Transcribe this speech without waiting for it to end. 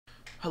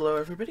Hello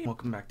everybody,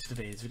 welcome back to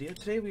today's video.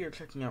 Today we are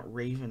checking out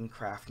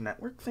Ravencraft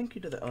Network. Thank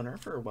you to the owner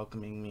for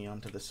welcoming me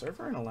onto the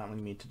server and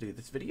allowing me to do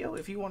this video.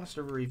 If you want a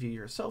server review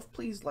yourself,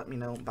 please let me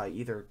know by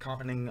either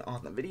commenting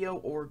on the video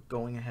or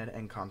going ahead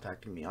and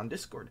contacting me on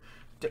Discord.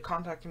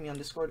 Contacting me on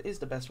Discord is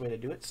the best way to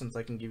do it since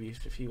I can give you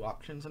a few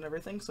options and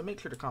everything, so make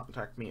sure to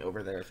contact me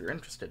over there if you're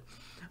interested.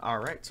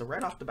 Alright, so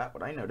right off the bat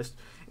what I noticed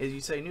is you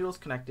say Noodles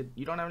connected,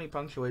 you don't have any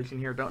punctuation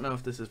here, don't know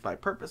if this is by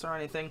purpose or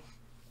anything.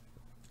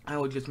 I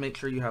would just make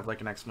sure you have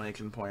like an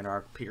exclamation point or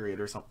a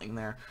period or something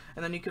there.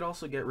 And then you could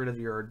also get rid of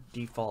your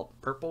default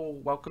purple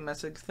welcome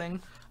message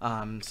thing,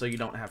 so you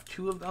don't have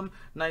two of them.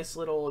 Nice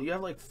little, you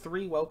have like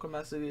 3 welcome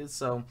messages,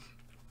 so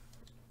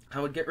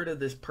I would get rid of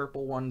this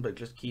purple one, but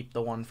just keep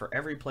the one for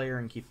every player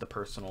and keep the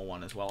personal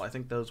one as well. I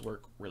think those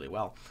work really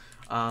well.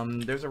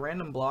 There's a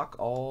random block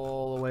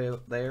all the way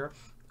up there.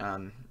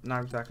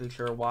 Not exactly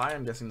sure why.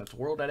 I'm guessing that's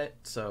world edit,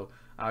 so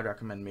I would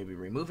recommend maybe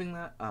removing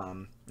that.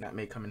 That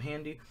may come in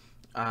handy.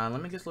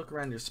 Let me just look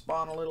around your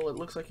spawn a little. It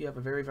looks like you have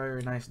a very,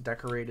 very nice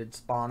decorated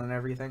spawn and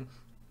everything,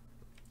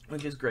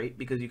 which is great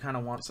because you kind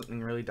of want something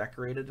really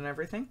decorated and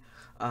everything.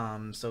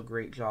 So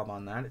great job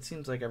on that. It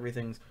seems like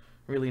everything's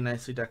really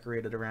nicely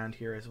decorated around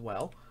here as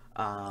well.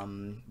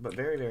 But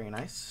very, very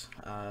nice.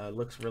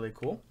 Looks really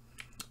cool.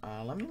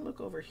 Let me look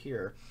over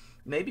here.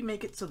 Maybe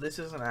make it so this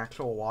isn't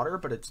actual water,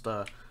 but it's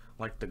the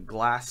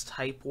glass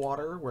type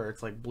water where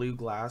it's like blue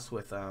glass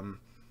with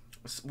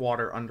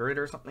water under it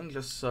or something,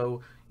 just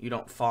so you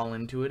don't fall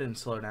into it and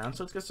slow down.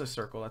 So it's just a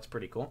circle. That's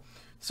pretty cool.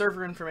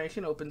 Server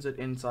information opens it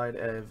inside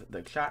of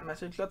the chat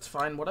message. That's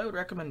fine. What I would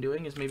recommend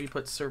doing is maybe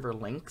put server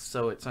links,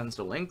 so it sends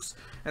the links,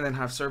 and then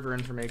have server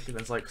information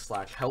as like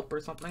 /help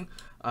or something,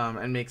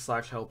 and make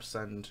 /help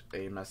send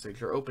a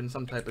message or open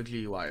some type of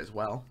GUI as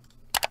well.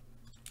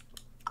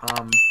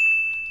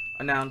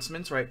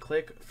 Announcements, right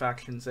click,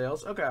 faction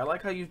sales. Okay, I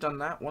like how you've done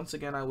that. Once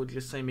again, I would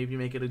just say maybe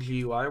make it a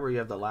GUI where you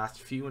have the last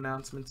few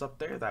announcements up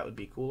there. That would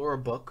be cool. Or a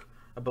book.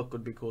 A book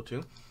would be cool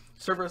too.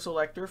 Server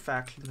selector,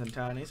 factions and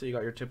townie. So you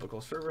got your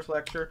typical server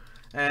selector.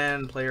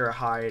 And player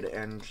hide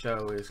and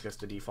show is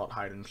just a default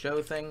hide and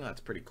show thing. That's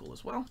pretty cool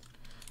as well.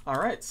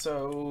 Alright,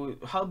 so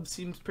hub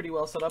seems pretty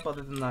well set up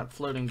other than that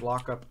floating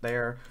block up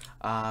there.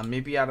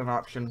 Maybe add an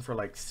option for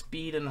like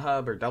speed in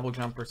hub or double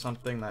jump or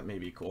something. That may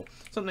be cool.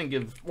 Something to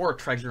give, or a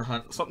treasure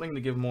hunt, something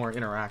to give more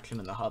interaction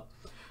in the hub.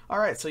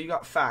 Alright, so you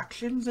got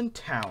factions and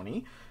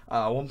townie,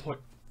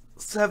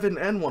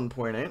 1.7 and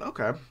 1.8.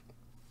 Okay.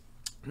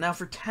 Now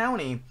for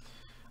townie,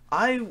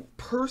 I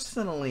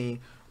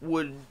personally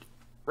would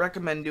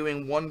recommend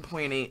doing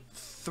 1.8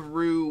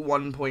 through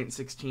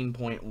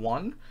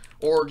 1.16.1,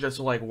 or just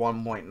like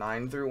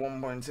 1.9 through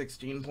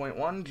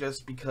 1.16.1,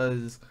 just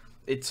because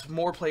it's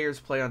more players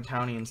play on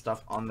townie and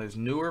stuff on those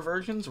newer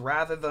versions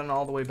rather than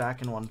all the way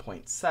back in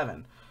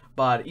 1.7.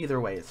 But either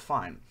way, it's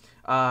fine.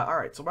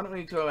 Alright, so why don't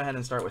we go ahead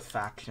and start with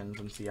factions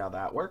and see how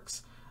that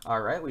works.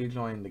 Alright, we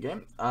joined the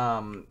game.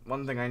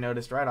 One thing I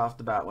noticed right off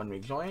the bat when we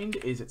joined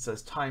is it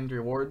says timed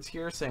rewards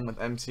here, same with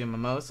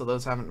MCMMO, so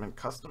those haven't been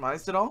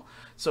customized at all.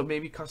 So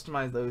maybe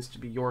customize those to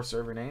be your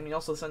server name. You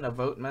also send a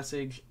vote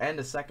message and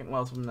a second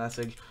welcome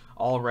message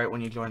all right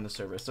when you join the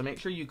server. So make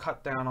sure you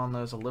cut down on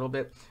those a little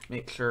bit.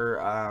 Make sure,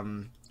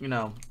 you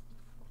know,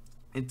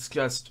 it's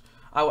just,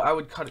 I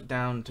would cut it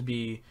down to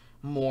be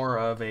more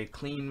of a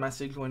clean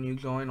message when you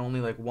join, only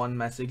like one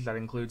message that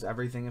includes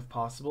everything if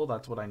possible.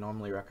 That's what I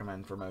normally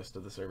recommend for most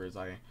of the servers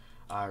I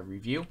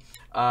review.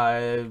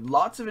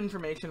 Lots of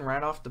information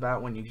right off the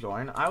bat when you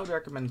join. I would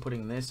recommend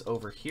putting this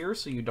over here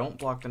so you don't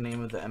block the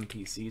name of the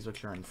NPCs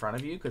which are in front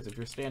of you, because if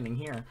you're standing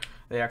here,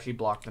 they actually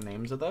block the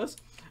names of those.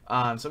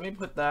 So maybe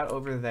put that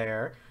over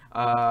there.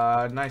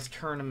 Nice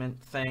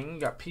tournament thing.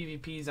 You got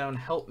PvP zone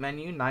help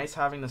menu. Nice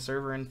having the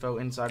server info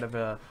inside of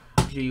a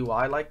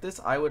GUI like this.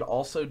 I would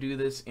also do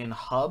this in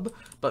hub,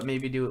 but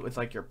maybe do it with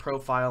like your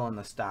profile and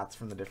the stats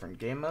from the different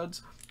game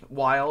modes.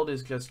 Wild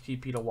is just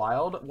TP to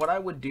wild. What I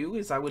would do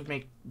is I would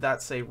make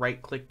that say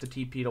right click to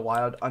TP to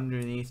wild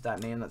underneath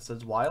that name that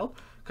says wild.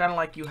 Kind of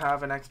like you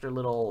have an extra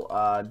little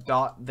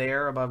dot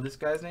there above this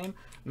guy's name.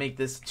 Make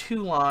this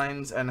 2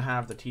 lines and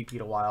have the TP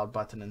to wild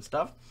button and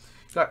stuff.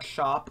 Got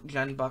shop,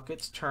 gen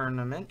buckets,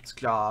 tournaments,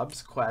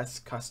 jobs, quests,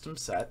 custom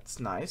sets.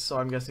 Nice. So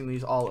I'm guessing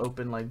these all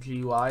open like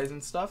GUIs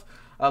and stuff.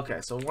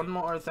 Okay, so one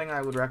more thing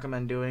I would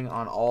recommend doing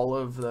on all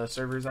of the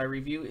servers I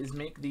review is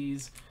make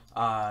these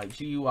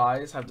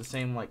GUIs have the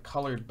same like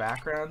colored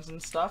backgrounds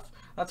and stuff.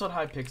 That's what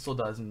Hypixel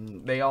does,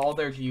 and all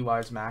their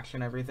GUIs match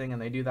and everything,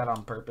 and they do that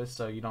on purpose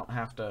so you don't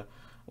have to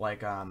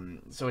like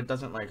so it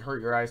doesn't like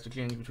hurt your eyes to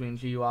change between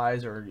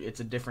GUIs, or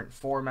it's a different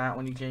format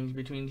when you change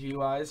between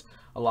GUIs.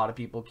 A lot of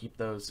people keep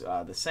those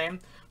the same.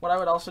 What I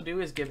would also do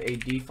is give a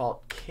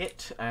default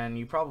kit, and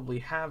you probably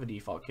have a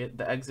default kit.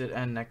 The exit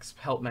and next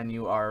help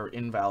menu are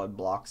invalid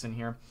blocks in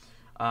here.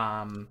 So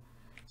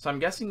I'm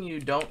guessing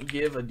you don't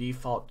give a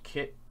default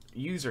kit.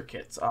 User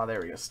kits.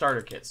 There we go.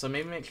 Starter kits. So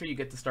maybe make sure you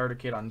get the starter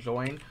kit on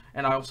join.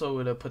 And I also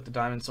would have put the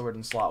diamond sword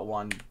in slot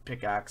 1,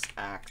 pickaxe,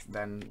 axe,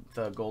 then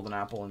the golden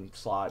apple in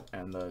slot,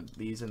 and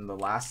these in the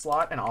last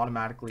slot, and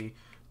automatically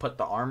put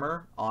the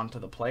armor onto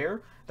the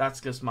player. That's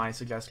just my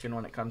suggestion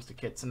when it comes to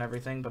kits and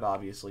everything, but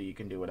obviously you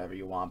can do whatever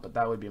you want, but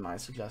that would be my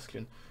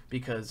suggestion,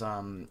 because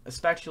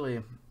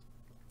especially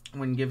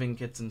when giving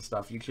kits and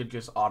stuff, you should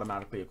just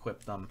automatically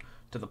equip them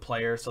to the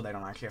player so they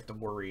don't actually have to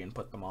worry and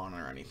put them on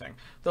or anything.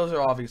 Those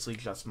are obviously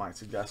just my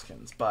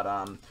suggestions, but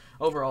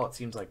overall it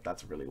seems like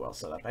that's really well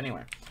set up.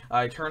 Anyway,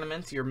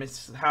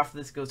 tournaments, half of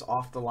this goes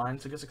off the line,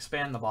 so just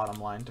expand the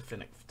bottom line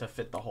to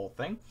fit the whole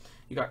thing.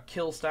 You got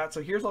kill stats,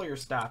 so here's all your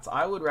stats.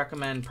 I would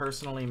recommend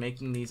personally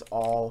making these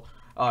all,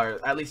 or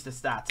at least the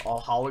stats,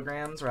 all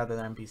holograms rather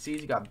than NPCs.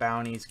 You got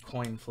bounties,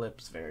 coin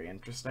flips, very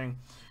interesting.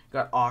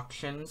 Got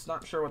auctions,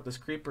 not sure what this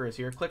creeper is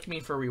here. Click me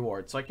for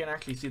rewards, so I can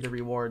actually see the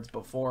rewards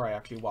before I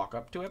actually walk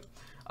up to it.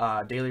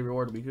 Daily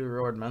reward, weekly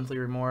reward, monthly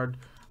reward.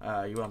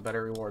 You want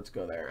better rewards,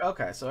 go there.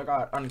 Okay, so I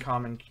got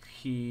uncommon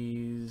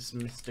keys,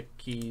 mystic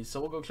keys, so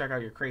we'll go check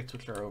out your crates,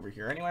 which are over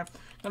here anyway.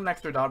 Got an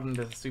extra dot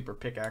into the super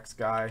pickaxe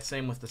guy,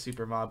 same with the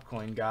super mob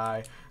coin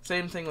guy,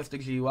 same thing with the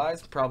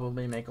GUIs,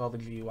 probably make all the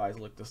GUIs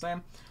look the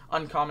same.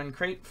 Uncommon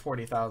crate,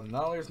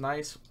 $40,000,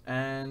 nice.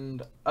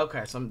 And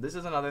okay, so this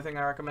is another thing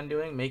I recommend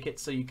doing, make it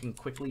so you can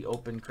quickly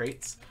open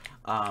crates.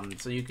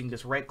 So you can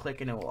just right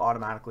click and it will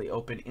automatically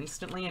open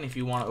instantly, and if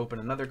you want to open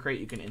another crate,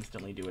 you can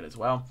instantly do it as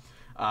well.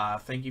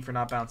 Thank you for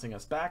not bouncing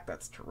us back,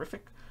 that's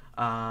terrific.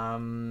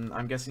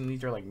 I'm guessing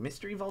these are like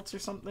mystery vaults or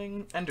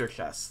something. Ender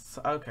chests.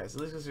 Okay, so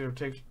this is your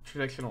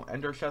traditional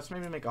ender chest.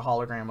 Maybe make a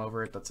hologram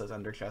over it that says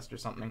ender chest or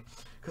something,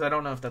 because I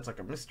don't know if that's like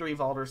a mystery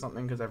vault or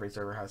something, because every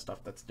server has stuff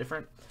that's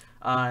different.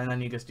 And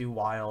then you just do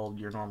wild,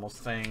 your normal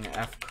thing,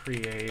 F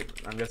create.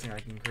 I'm guessing I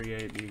can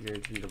create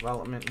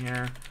BGHDDevelopment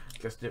here.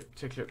 Just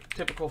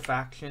typical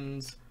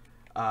factions.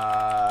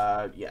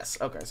 Yes,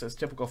 okay, so it's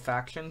typical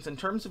factions. In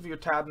terms of your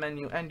tab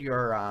menu and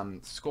your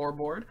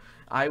scoreboard,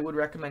 I would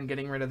recommend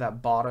getting rid of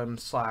that bottom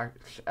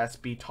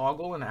 /SB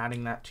toggle and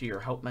adding that to your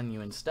help menu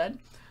instead.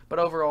 But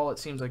overall, it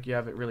seems like you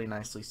have it really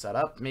nicely set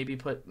up. Maybe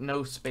put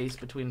no space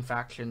between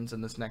factions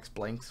in this next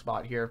blank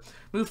spot here.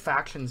 Move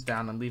factions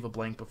down and leave a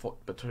blank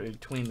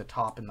between the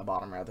top and the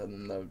bottom rather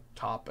than the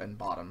top and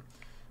bottom,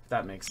 if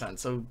that makes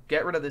sense. So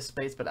get rid of this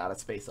space, but add a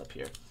space up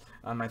here.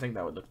 I think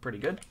that would look pretty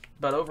good.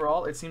 But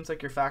overall, it seems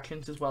like your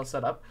factions is well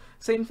set up.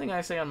 Same thing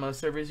I say on most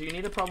servers, you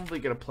need to probably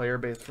get a player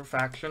base for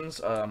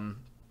factions.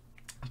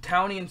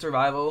 Townie and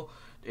Survival,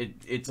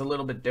 it's a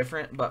little bit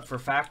different, but for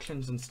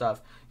factions and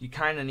stuff, you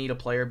kind of need a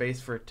player base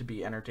for it to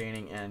be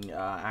entertaining and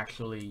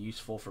actually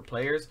useful for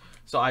players.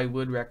 So I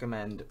would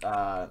recommend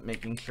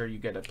making sure you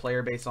get a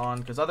player base on,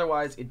 because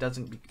otherwise it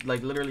doesn't,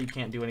 like literally you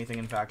can't do anything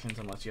in factions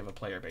unless you have a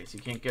player base.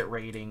 You can't get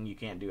raiding, you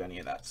can't do any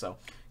of that. So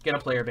get a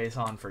player base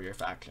on for your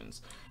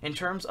factions. In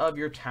terms of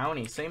your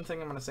townie, same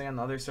thing I'm going to say on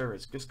the other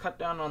servers. Just cut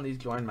down on these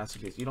join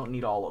messages. You don't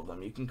need all of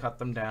them. You can cut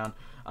them down,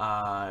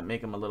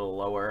 make them a little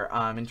lower.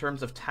 In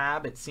terms of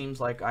tab, it seems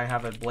like I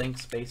have a blank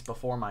space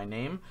before my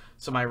name,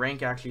 so my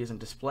rank actually isn't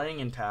displaying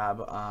in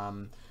tab.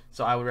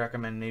 So I would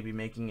recommend maybe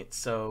making it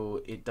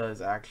so it does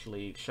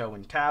actually show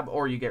in tab,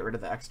 or you get rid of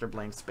the extra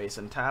blank space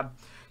in tab.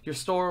 Your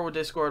store,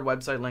 Discord,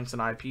 website links,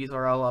 and IPs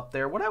are all up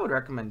there. What I would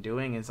recommend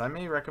doing is I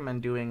may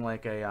recommend doing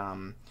like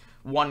a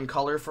one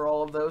color for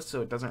all of those,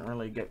 so it doesn't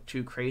really get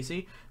too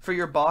crazy. For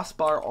your boss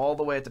bar all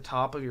the way at the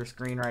top of your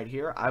screen right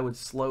here, I would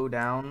slow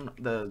down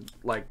the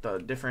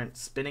different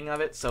spinning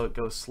of it so it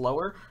goes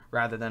slower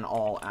rather than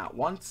all at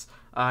once.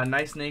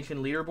 Nice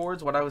Nation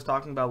leaderboards. What I was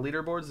talking about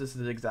leaderboards, this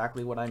is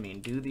exactly what I mean.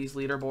 Do these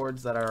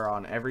leaderboards that are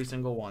on every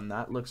single one.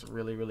 That looks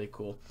really, really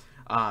cool.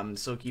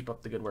 So keep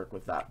up the good work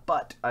with that.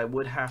 But I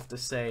would have to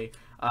say,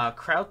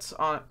 crouch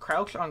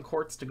on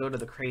quartz to go to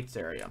the crates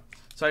area.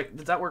 So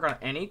does that work on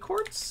any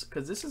quartz?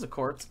 Because this is a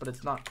quartz, but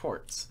it's not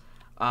quartz.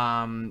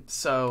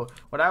 So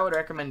what I would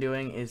recommend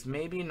doing is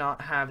maybe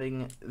not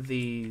having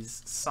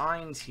these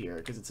signs here,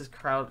 because it says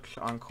crouch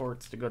on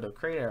quartz to go to a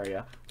crate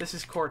area. This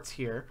is quartz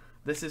here.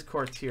 This is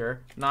quartz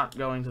here, not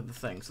going to the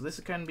thing. So this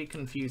can be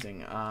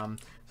confusing. So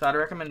I'd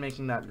recommend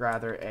making that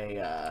rather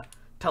a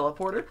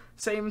teleporter.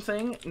 Same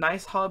thing,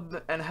 nice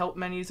hub and help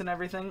menus and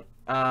everything.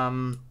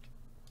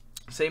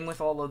 Same with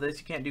all of this.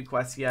 You can't do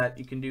quests yet.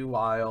 You can do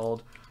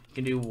wild. You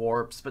can do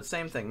warps, but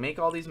same thing. Make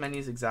all these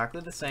menus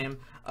exactly the same.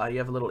 You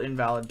have a little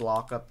invalid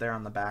block up there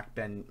on the back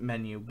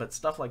menu, but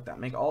stuff like that.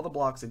 Make all the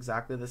blocks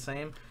exactly the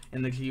same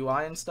in the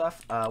GUI and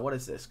stuff. What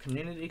is this?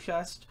 Community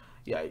chest?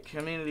 Yeah,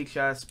 community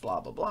chest,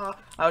 blah, blah, blah.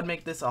 I would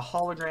make this a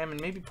hologram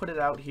and maybe put it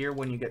out here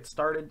when you get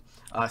started.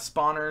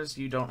 Spawners,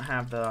 you don't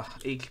have the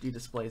HD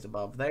displays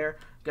above there.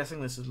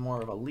 Guessing this is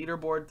more of a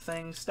leaderboard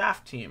thing.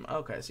 Staff team.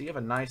 Okay, so you have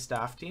a nice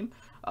staff team.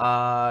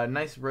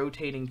 Nice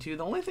rotating too.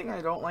 The only thing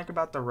I don't like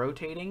about the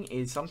rotating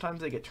is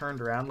sometimes they get turned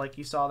around like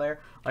you saw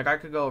there. Like I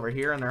could go over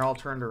here and they're all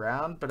turned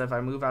around, but if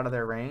I move out of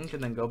their range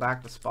and then go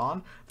back to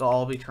spawn, they'll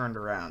all be turned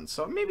around.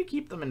 So maybe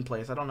keep them in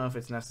place. I don't know if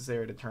it's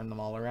necessary to turn them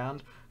all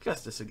around.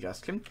 Just a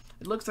suggestion.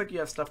 It looks like you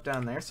have stuff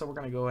down there, so we're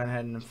going to go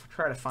ahead and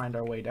try to find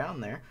our way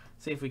down there.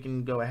 See if we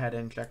can go ahead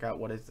and check out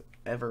what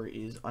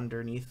is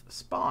underneath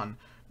spawn.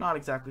 Not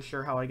exactly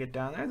sure how I get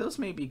down there. Those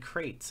may be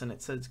crates, and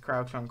it says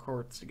crouch on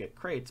quartz to get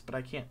crates, but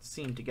I can't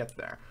seem to get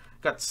there.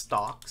 Got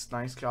stocks.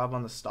 Nice job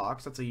on the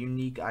stocks. That's a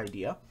unique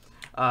idea.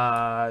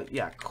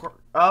 Yeah.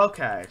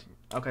 Okay.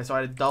 Okay, so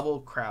I had to double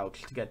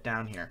crouch to get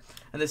down here.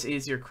 And this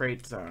is your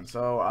crate zone.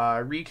 So,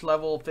 reach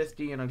level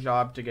 50 in a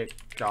job to get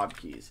job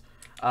keys.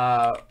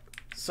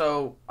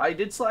 So, I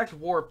did select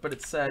warp, but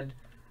it said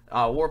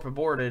warp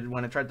aborted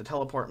when it tried to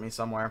teleport me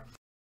somewhere.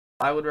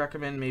 I would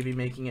recommend maybe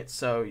making it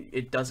so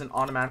it doesn't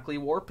automatically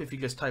warp if you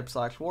just type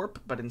 /warp,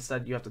 but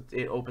instead you have to,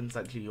 it opens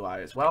that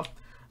GUI as well.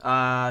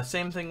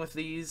 Same thing with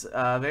these.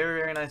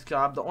 Very, very nice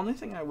job. The only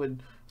thing I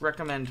would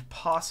recommend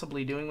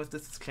possibly doing with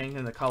this is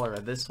changing the color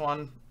of this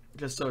one,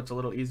 just so it's a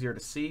little easier to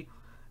see.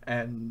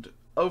 And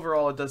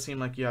overall, it does seem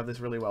like you have this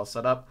really well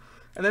set up.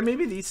 And then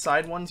maybe these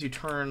side ones you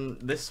turn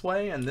this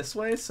way and this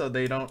way so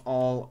they don't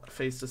all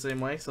face the same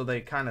way, so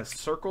they kind of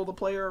circle the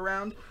player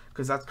around,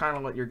 because that's kind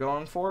of what you're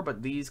going for.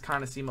 But these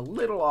kind of seem a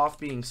little off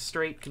being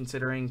straight,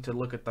 considering to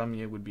look at them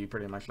it would be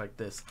pretty much like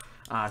this.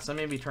 So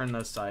maybe turn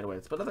those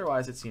sideways, but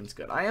otherwise it seems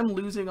good. I am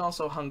losing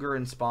also hunger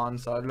and spawn,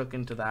 so I'd look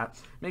into that.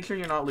 Make sure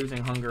you're not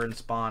losing hunger and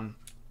spawn.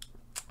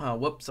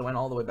 Whoops, I went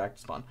all the way back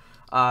to spawn.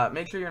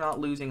 Make sure you're not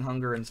losing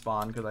hunger and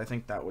spawn, because I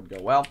think that would go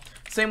well.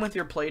 Same with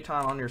your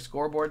playtime on your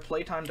scoreboard.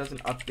 Playtime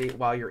doesn't update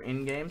while you're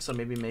in-game, so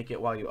maybe make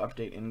it while you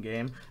update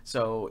in-game.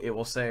 So it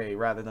will say,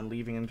 rather than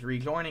leaving and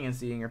rejoining and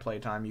seeing your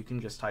playtime, you can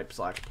just type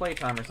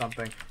 /playtime or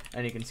something,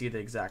 and you can see the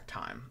exact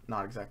time.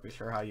 Not exactly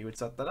sure how you would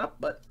set that up,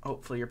 but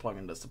hopefully your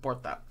plugin does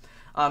support that.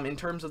 In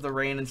terms of the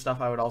rain and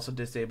stuff, I would also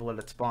disable it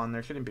at spawn.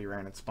 There shouldn't be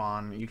rain at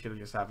spawn. You should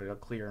just have a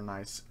clear,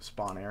 nice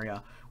spawn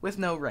area with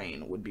no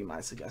rain would be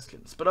my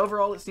suggestions. But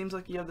overall, it seems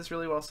like you have this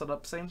really well set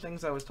up. Same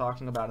things I was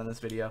talking about in this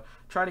video.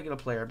 Try to get a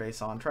player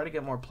base on. Try to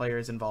get more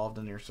players involved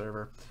in your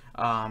server.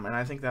 And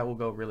I think that will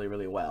go really,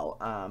 really well.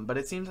 But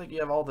it seems like you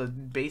have all the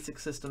basic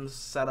systems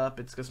set up.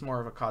 It's just more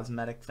of a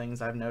cosmetic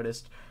things I've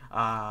noticed.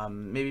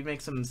 Maybe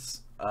make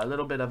a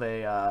little bit of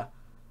a...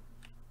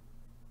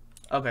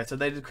 Okay, so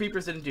the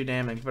creepers didn't do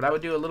damage, but I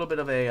would do a little bit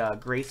of a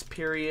grace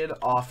period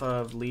off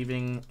of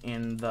leaving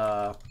in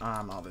the,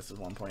 oh, this is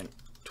 1.8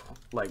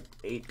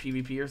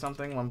 PvP or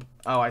something.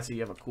 Oh, I see, you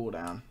have a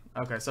cooldown.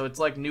 Okay, so it's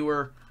like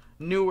newer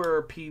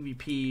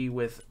PvP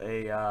with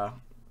a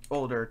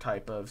older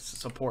type of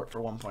support for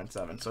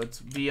 1.7, so it's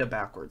via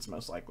backwards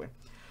most likely.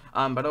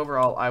 But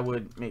overall, I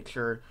would make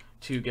sure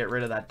to get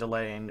rid of that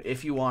delay, and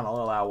if you want,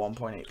 I'll allow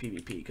 1.8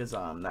 PvP, because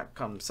that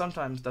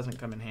sometimes doesn't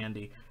come in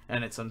handy,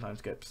 and it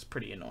sometimes gets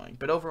pretty annoying.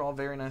 But overall,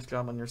 very nice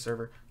job on your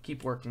server.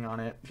 Keep working on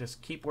it.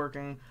 Just keep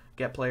working,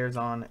 get players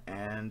on,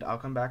 and I'll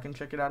come back and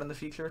check it out in the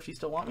future if you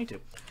still want me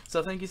to.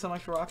 So thank you so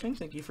much for watching.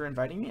 Thank you for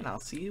inviting me, and I'll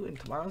see you in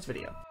tomorrow's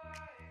video.